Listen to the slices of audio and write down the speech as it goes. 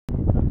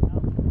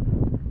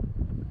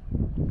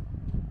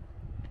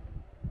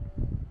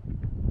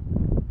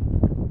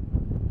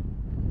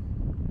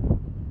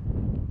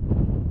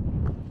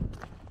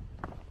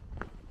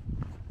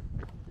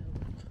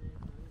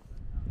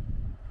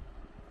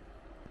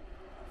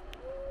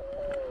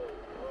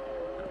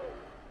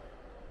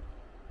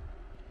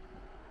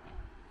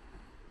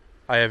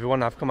Hi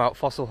everyone, I've come out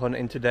fossil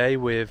hunting today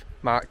with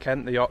Mark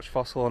Kent, the Yorkshire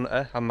Fossil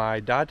Hunter, and my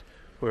dad.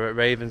 We're at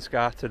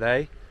Ravenscar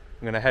today.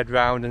 I'm going to head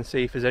round and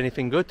see if there's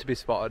anything good to be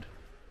spotted.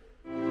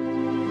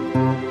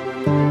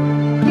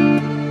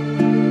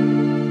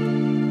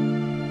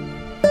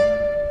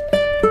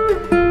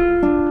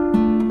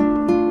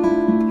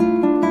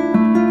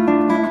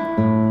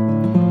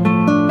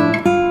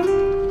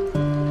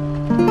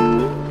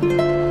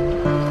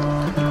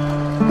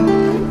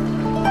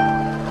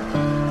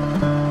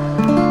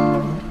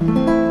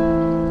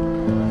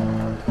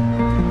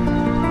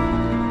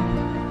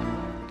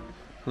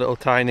 Little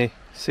tiny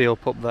seal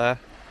pup there.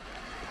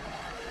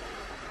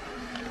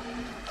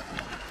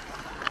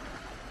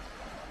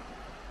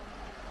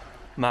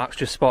 Mark's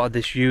just spotted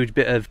this huge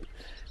bit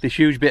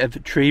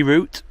of tree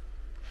root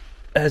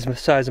as the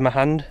size of my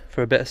hand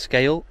for a bit of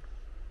scale.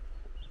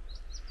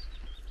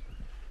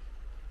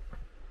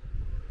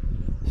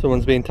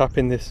 Someone's been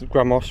tapping this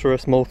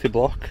Grammoceros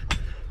multi-block,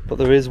 but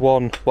there is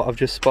one what I've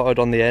just spotted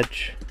on the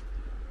edge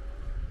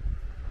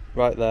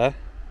right there.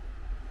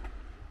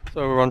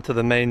 So we're onto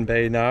the main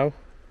bay now.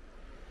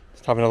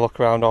 Just having a look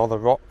around all the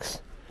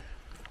rocks,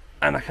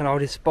 and I can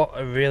already spot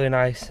a really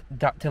nice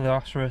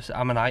Dactylioceros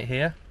ammonite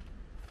here.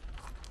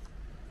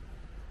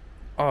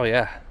 Oh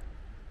yeah,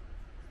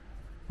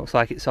 looks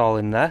like it's all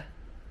in there.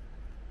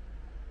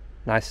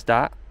 Nice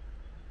start.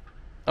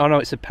 Oh no,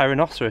 it's a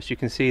Perinoceros. You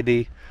can see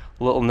the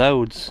little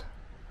nodes.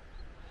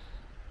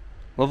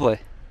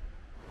 Lovely.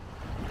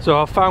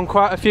 So I've found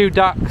quite a few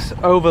Dacs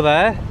over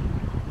there.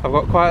 I've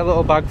got quite a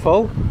little bag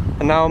full,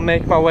 and now I'm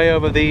making my way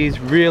over these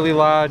really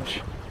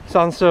large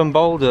sandstone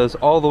boulders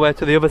all the way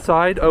to the other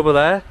side over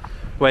there,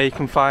 where you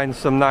can find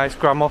some nice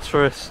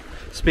Grammoceros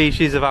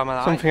species of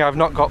ammonite. Something I've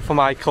not got for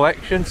my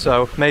collection,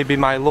 so maybe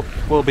my luck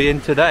will be in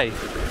today.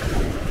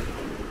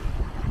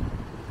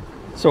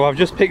 So I've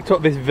just picked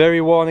up this very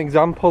worn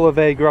example of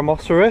a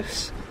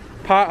Grammoceros.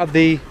 Part of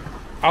the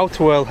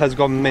outer whorl has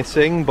gone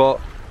missing, but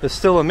there's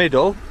still a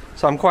middle,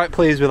 so I'm quite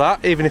pleased with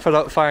that, even if I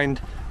don't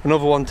find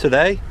another one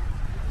today.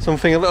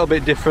 Something a little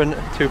bit different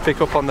to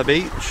pick up on the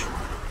beach.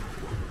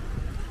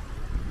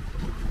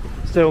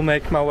 Still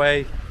make my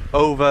way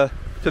over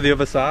to the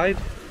other side.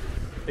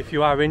 If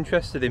you are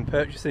interested in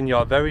purchasing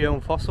your very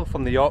own fossil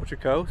from the Yorkshire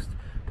Coast,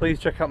 please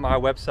check out my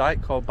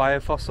website called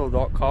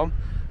biofossil.com.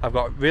 I've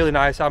got really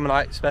nice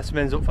ammonite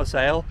specimens up for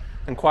sale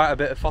and quite a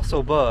bit of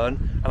fossil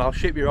bone, and I'll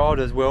ship your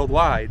orders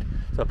worldwide,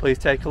 so please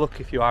take a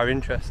look if you are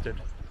interested.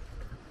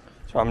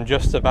 So I'm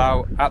just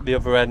about at the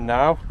other end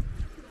now,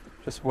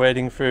 just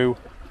wading through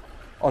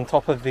on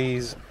top of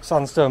these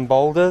sandstone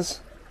boulders,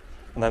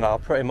 and then I'll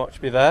pretty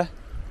much be there.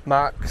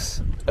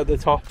 Mark's at the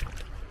top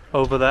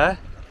over there.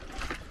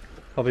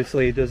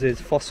 Obviously he does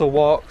his fossil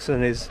walks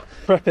and his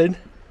prepping,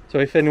 so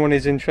if anyone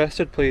is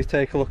interested, please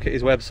take a look at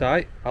his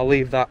website. I'll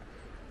leave that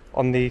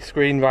on the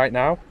screen right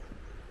now.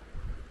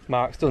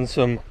 Mark's done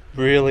some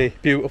really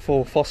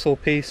beautiful fossil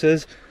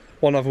pieces,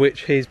 one of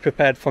which he's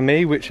prepared for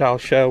me, which I'll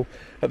show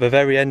at the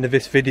very end of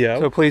this video,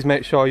 so please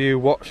make sure you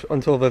watch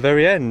until the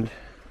very end.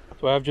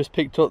 So I've just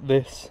picked up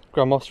this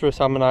Grammoceros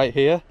ammonite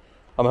here.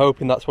 I'm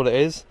hoping that's what it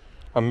is.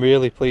 I'm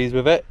really pleased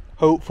with it.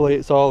 Hopefully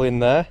it's all in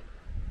there.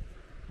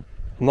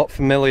 I'm not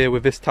familiar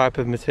with this type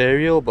of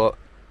material, but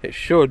it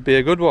should be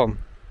a good one.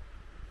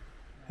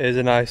 Here's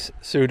a nice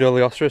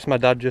Pseudolioceros my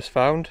dad just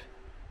found.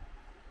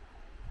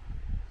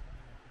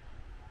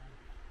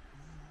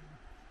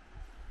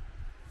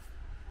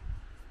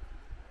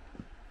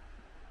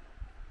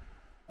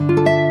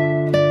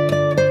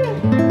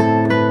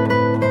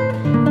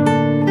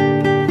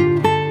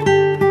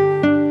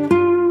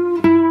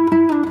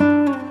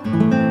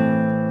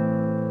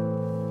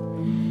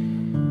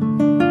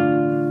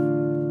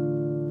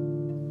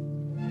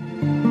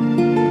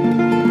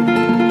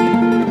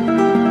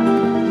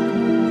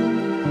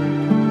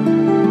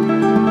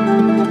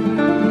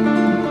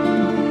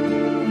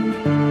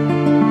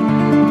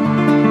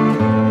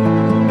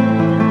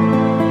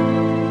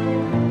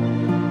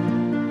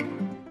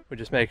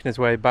 Just making his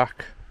way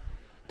back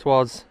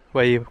towards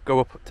where you go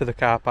up to the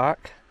car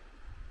park.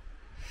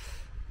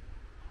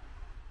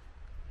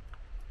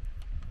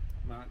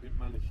 Mark didn't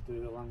manage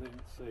to land it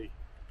at sea.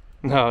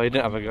 No, he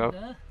didn't have a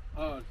go.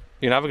 Oh.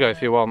 You can have a go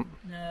if you want.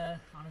 No,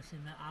 honestly,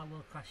 mate, I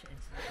will crash it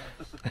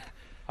into the coast.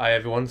 Hi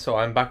everyone, so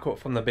I'm back up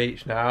from the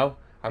beach now.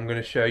 I'm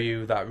going to show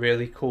you that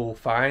really cool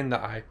find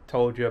that I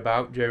told you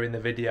about during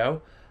the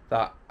video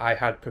that I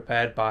had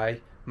prepared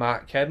by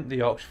Mark Kent, the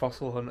Yorkshire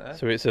Fossil Hunter.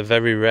 So it's a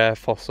very rare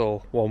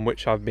fossil, one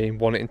which I've been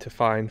wanting to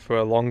find for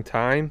a long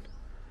time.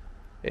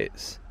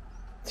 It's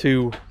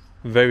two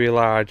very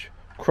large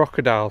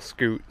crocodile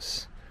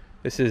scutes.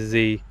 This is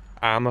the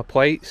armour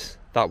plates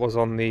that was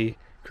on the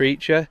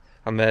creature,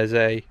 and there's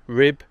a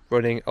rib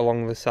running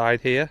along the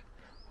side here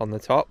on the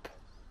top.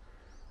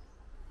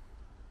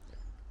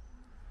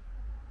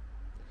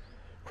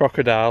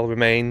 Crocodile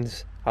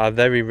remains are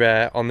very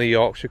rare on the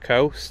Yorkshire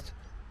coast.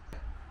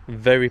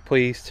 Very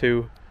pleased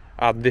to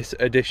add this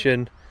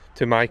addition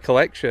to my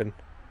collection.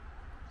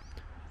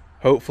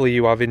 Hopefully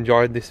you have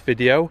enjoyed this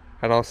video,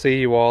 and I'll see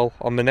you all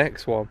on the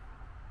next one.